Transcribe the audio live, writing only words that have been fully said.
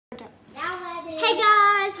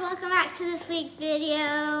welcome back to this week's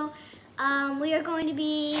video. We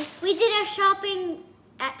did our shopping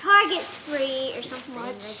at Target Spree or something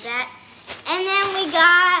like that. And then we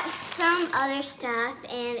got some other stuff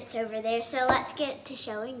and it's over there. So let's get to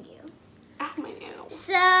showing you. Oh, my nails.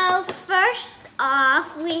 So first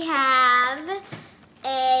off, we have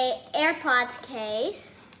a AirPods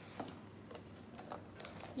case.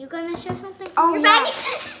 You gonna show something from Oh, your yeah. bag?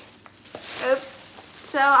 Oops.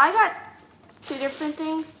 So I got two different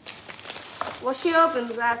things. Well, she opened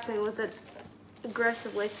that thing with it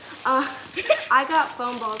aggressively. I got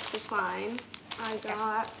foam balls for slime. I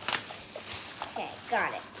got Okay,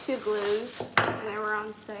 got it. 2 glues, and they were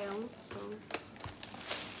on sale.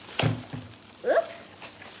 Oops.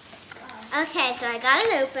 Okay, so I got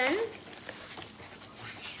it open.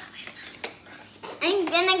 And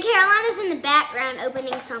then Carolina's in the background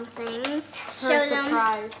opening something. Show them.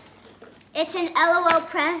 Surprise. It's an LOL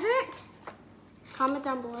present. Comment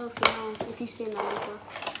down below if you've seen that before.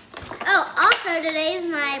 Oh, also today is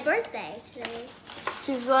my birthday today.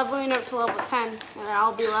 She's leveling up to level 10, and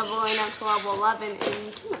I'll be leveling up to level 11 in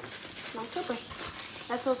 2 months, in October.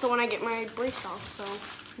 That's also when I get my brace off, so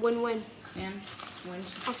win-win. And when?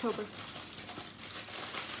 October.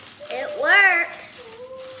 It works.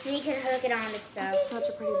 And you can hook it onto stuff. That's such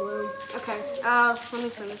a pretty blue. Okay, let me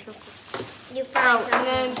finish real quick. You found And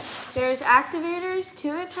then something. there's activators, 2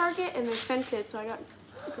 at Target, and they're scented, so I got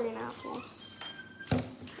green apple.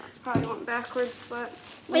 That's probably went backwards, but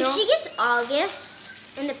Wait, she gets August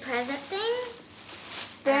in the present thing?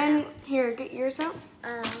 then here, get yours out.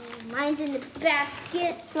 Mine's in the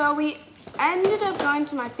basket. So we ended up going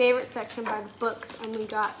to my favorite section by the books, and we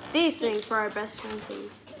got these things for our best friend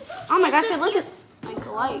things. Oh my gosh, they look like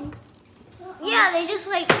alike. Yeah, they just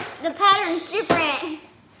like, the pattern's different.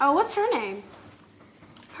 Oh, what's her name?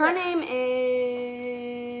 Her name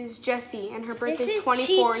is Jessie, and her birthday This is is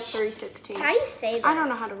 24/3/16. How do you say this? I don't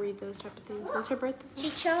know how to read those type of things. What's her birthday?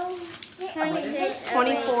 Chicho? 26.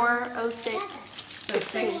 24/06. So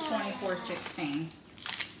 6/24/16.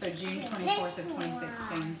 So June 24th of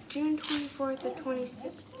 2016. June 24th of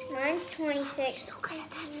 2016. Mine's 26. So good at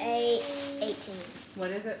that. 18. What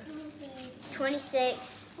is it?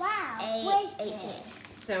 26. Wow. 18.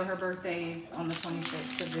 So her birthday is on the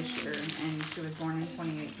 26th of this year, and she was born in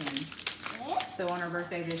 2018. So on her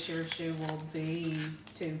birthday this year, she will be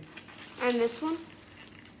 2. And this one?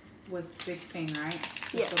 Was 16, right?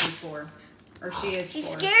 So Yes. she'll be 4. Or she is 4. You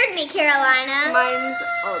scared me, Carolina. Mine's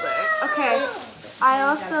older. Okay. I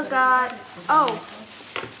also got,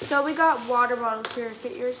 so we got water bottles here.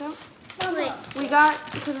 Get yours out. Wait. We got,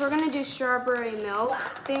 because we're going to do strawberry milk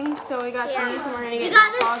thing, so we got these and we're going to We get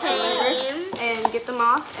got the Frost same. flavor and get them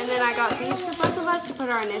off. And then I got these for both of us to put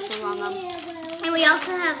our initials on them. And we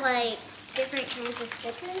also have like different kinds of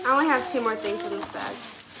stickers. I only have 2 more things in this bag.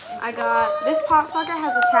 I got, this pop socket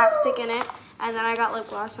has a chapstick in it, and then I got lip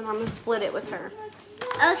gloss, and I'm going to split it with her.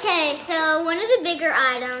 Okay, so one of the bigger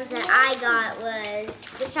items that I got was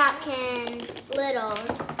the Shopkins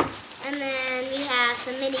Littles. And then we have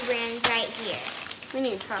some mini brands right here. We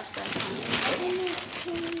need trash bags.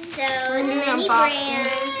 So the doing mini unboxing.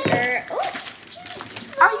 brands are,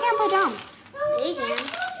 Oh, you can't put it down. there you can.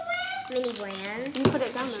 Mini brands. You can put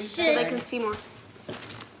it down then, so they can see more.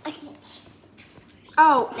 Okay,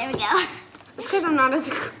 Oh, there we go. it's because I'm not as,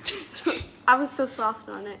 I was so soft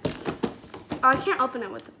on it. Oh, I can't open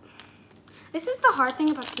it with this. This is the hard thing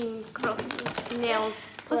about doing girl nails.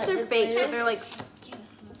 Plus What, they're the fake, so glitter? they're like,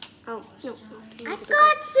 oh, no. I got I'm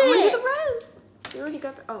gonna do it. the rose. You already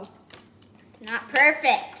got the, oh, It's not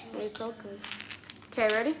perfect. it's all good. Okay,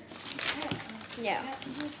 ready? No,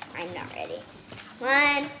 I'm not ready.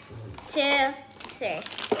 1, 2, 3.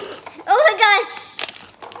 Oh my gosh.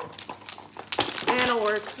 And it'll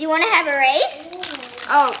work. Do you want to have a race?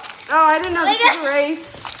 Oh, I didn't know Oh my this was a gosh. race.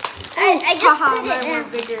 I just Haha, put it mine in. were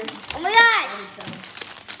bigger. Oh my gosh.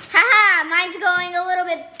 Haha, mine's going a little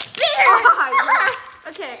bit bigger.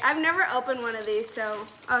 Okay, I've never opened one of these, so,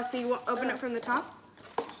 so you want open it from the top?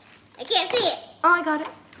 I can't see it. Oh, I got it.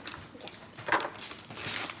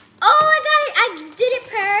 Oh, I got it. I did it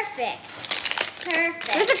perfect.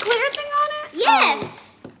 Perfect. There's a clear thing on it?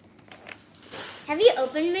 Yes. Have you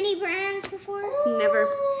opened mini brands before? Oh, never.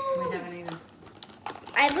 We haven't either.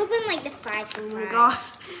 I've opened like the 5 Oh surprise. my gosh.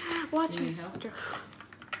 Watch You me. need help?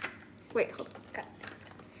 Wait, hold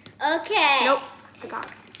on. Okay. Nope. I got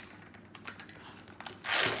it.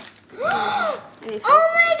 I need Oh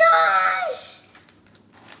my gosh.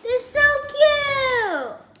 This is so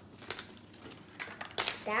cute.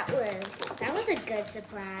 That was a good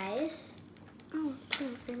surprise. Oh, cool.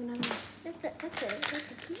 They have another one. That's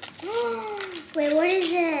a cute. Wait, what is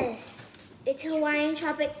this? It's Hawaiian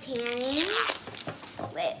Tropic Tanning.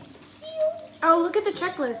 Wait. Oh, look at the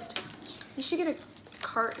checklist. You should get a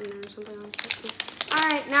cart in there or something on the checklist. All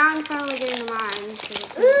right, now I'm finally getting to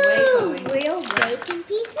mine. Ooh, real bacon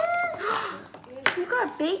pieces? You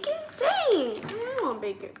got bacon? Dang, I don't want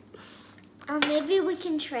bacon. Maybe we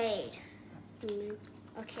can trade. Maybe.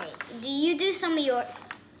 Okay, do you do some of yours?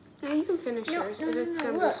 No, you can finish yours. It's going to be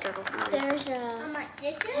a Look, struggle for me. there's a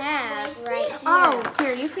tab right here. Oh,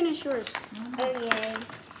 here, you finish yours. Okay.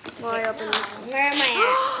 While I open this. Where am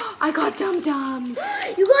I I got dum-dums.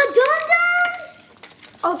 at? You got dum-dums?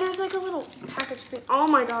 Oh, there's like a little package thing. Oh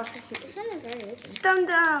my gosh, I hate This one is already open.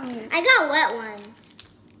 dum-dums. I got wet ones.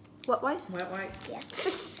 What wipes? Wet wipes. Yeah.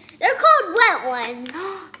 They're called wet ones.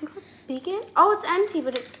 You got bacon? Oh, it's empty,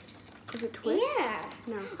 but is it twist? Yeah.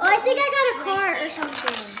 No. Oh, I think I got a cart or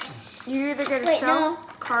something. You either get a Wait,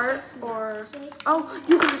 shelf, cart, or... Oh,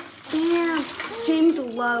 you got Spam. James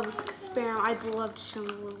loves Spam. I'd love to show him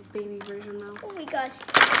a little baby version, though. Oh my gosh.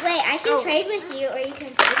 Wait, I can trade with you, or you can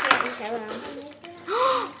take it and show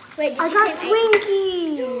them. Wait, did I you got say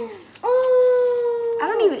Twinkies. Oh. I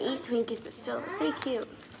don't even eat Twinkies, but still, they're pretty cute.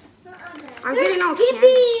 I'm There's getting all Skippy.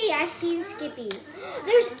 candy. I've seen Skippy.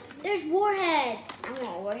 There's warheads. I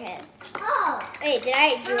want warheads. Oh. Wait, did I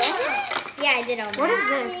do it? Yeah, I did all. What is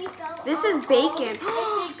this? This is bacon.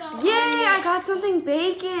 Yay, I got something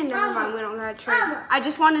bacon. Never mind, we don't got to trade. I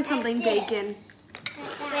just wanted something bacon.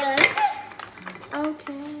 Wait, let me see.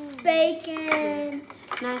 Okay. Bacon.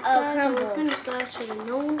 Nice Oh, guys, I was crumble. finished last. Should have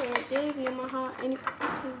known that baby in my heart.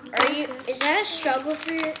 Are you? Is that a struggle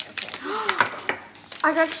for you? Okay.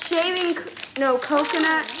 I got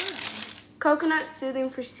coconut soothing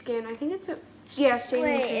for skin. I think it's shaving cream.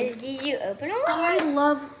 Wait, did you open all Oh, I yours?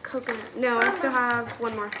 love coconut. No, I still have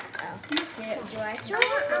one more. Oh. Do I still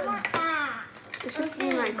have it? This should be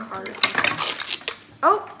my card.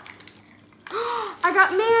 Oh, I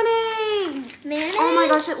got mayonnaise. Mayonnaise? Oh my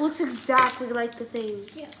gosh, it looks exactly like the thing.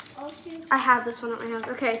 I have this one at my house.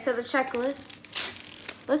 Okay, so the checklist.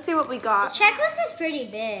 Let's see what we The got. checklist is pretty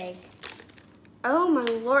big. Oh my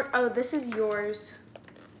lord. Oh, this is yours.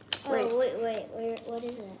 Wait. Oh, wait, what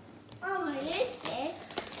is it? Oh, what is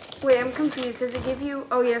this? Wait, I'm confused. Does it give you...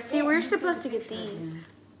 Oh, yeah. See, we're supposed to get these.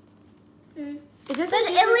 Mm. It doesn't But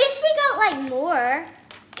give at us- least we got like more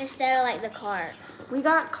instead of like the cart. We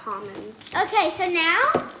got commons. Okay, so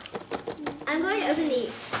now I'm going to open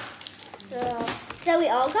these. So we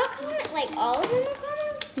all got common? Like all of them are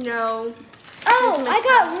common? No. Oh, Here's I mixed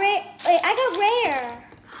got up. rare. Wait, I got rare.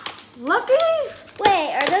 Lucky!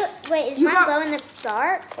 Wait, is You mine got- glow in the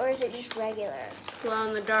dark or is it just regular? Glow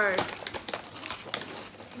in the dark.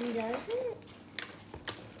 Does it?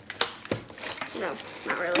 No,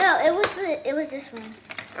 not really. No, it was this one.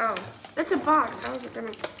 Oh. It's a box. How is it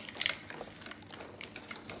gonna...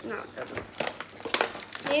 No, it doesn't.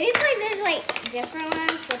 Maybe it's like there's like different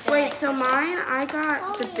ones. But they're, Wait, like, so mine, I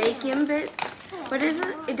got the bacon bits. But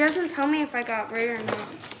it doesn't tell me if I got rare or not.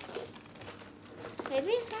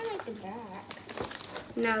 maybe it's not like the back.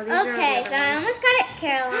 No, these are Okay, the so other I ones. almost got it,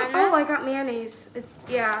 Carolina. Oh, I got mayonnaise.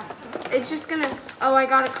 Yeah. It's just gonna... Oh, I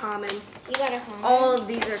got a common. You got it home. All of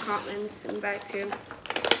these are commons in back too.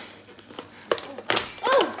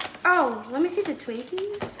 Oh! Oh, let me see the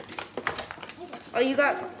Twinkies. Oh, you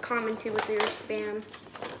got common too with your Spam.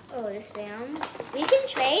 Oh, the Spam. We can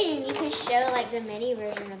trade and you can show like the mini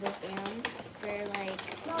version of the Spam. For like...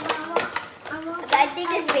 I think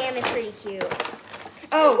the Spam is pretty cute.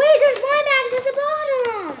 Oh, Wait, there's my bags at the bottom.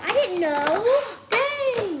 I didn't know.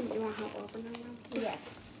 dang! You want help open them? Yes.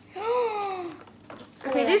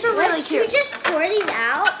 Okay, these are really Should we cute. just pour these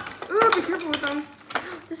out? Oh, be careful with them.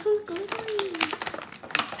 This one's glittery.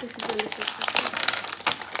 This is really so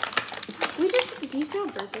We just... Do you still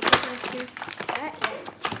have birthday surprise too? I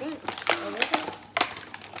think.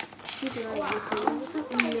 You do have this one. This is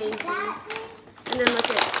amazing. And then look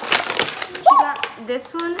at... She got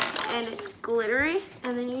this one, and it's glittery.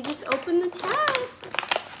 And then you just open the tab.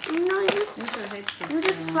 And you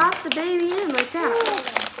just plop the baby in like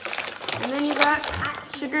that. And then you got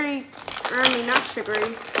sugary, or I mean not sugary.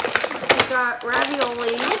 You got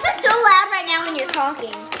raviolis. This is so loud right now when you're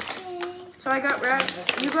talking. So I got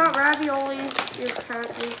you got raviolis, your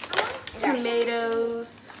crackers,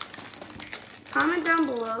 tomatoes. Comment down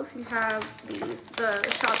below if you have these, the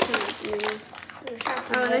Shopkins mini.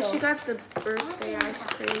 Oh, and then she got the birthday ice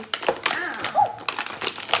cream.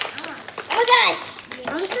 Oh my gosh!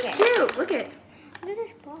 Oh, this is cute. Look at. Look at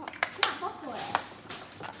this box.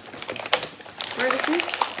 Where are the keys?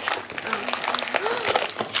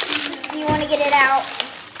 Do you want to get it out?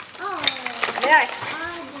 Oh my gosh.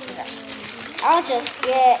 I'll just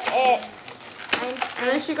get it And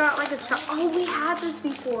then she got like a oh, we had this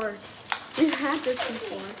before. We've had this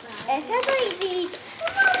before. It has like the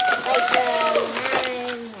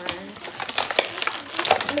nine one.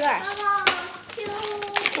 Oh my gosh.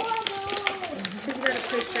 Because you got a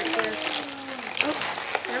push right there. Oh,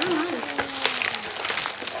 never mind.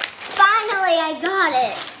 Finally, I got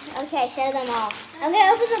it. Okay, show them all. I'm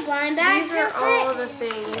gonna open the blind bags. These are all the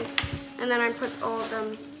things. And then I put all of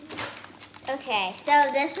them. Okay, so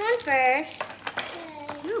this one first.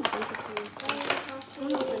 You have a bunch of things.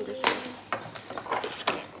 I'm open this one.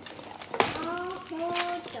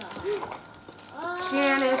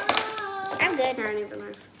 Janice. I'm good. Here, I need the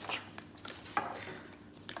knife.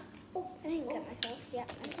 Oh, I didn't cut myself. Yeah,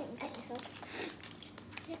 I didn't cut myself.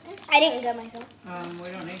 I didn't cut myself. We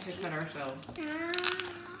don't need to cut ourselves.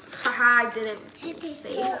 Haha, I didn't.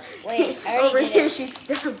 See. Wait, I Over already did here, it. she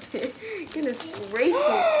stabbed it. Goodness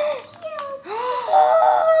gracious.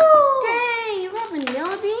 Dang, you got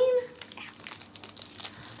vanilla bean?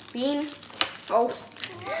 Bean? Oh.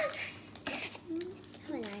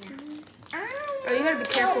 Oh, you gotta be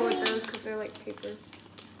careful with those because they're like paper.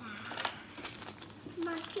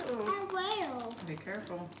 Oh. Be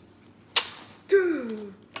careful.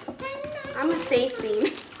 Dude. I'm a safe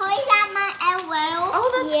bean. Oh, Oh,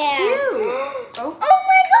 that's yeah. cute. Oh. Oh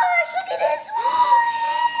my gosh, look at this one.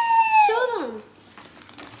 Show them.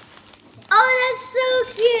 Oh, that's so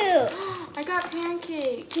cute. I got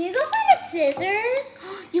pancake. Can you go find the scissors?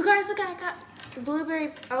 You guys, look, I got the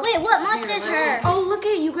blueberry. Oh. Wait, what month Here, is let's her? Oh, look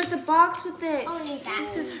at you got the box with it. need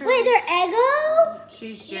This is hers. Wait, they're Eggo?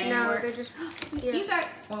 She's No, January. they're just. You Yeah. got.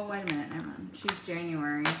 Well, wait a minute. Never mind. She's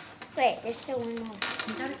January. Wait, there's still one more.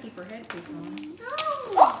 You gotta keep her headpiece on.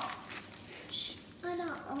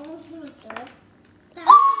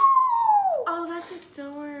 Oh, that's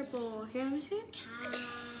adorable. Here, let me see it.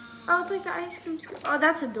 Oh, it's like the ice cream scoop. Oh,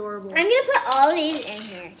 that's adorable. I'm gonna put all of these in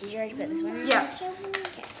here. Did you already put this one in? Yeah.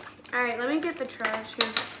 Okay. All right, let me get the trash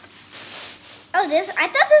here. Oh, this. I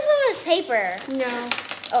thought this one was paper. No.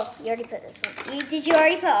 Oh, you already put this one. Did you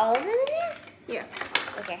already put all of them in there? Yeah.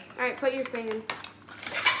 Okay. All right, put your thing in.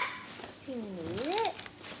 You need it.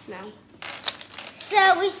 No.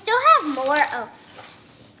 So we still have more. Oh,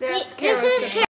 That's this is kerosene.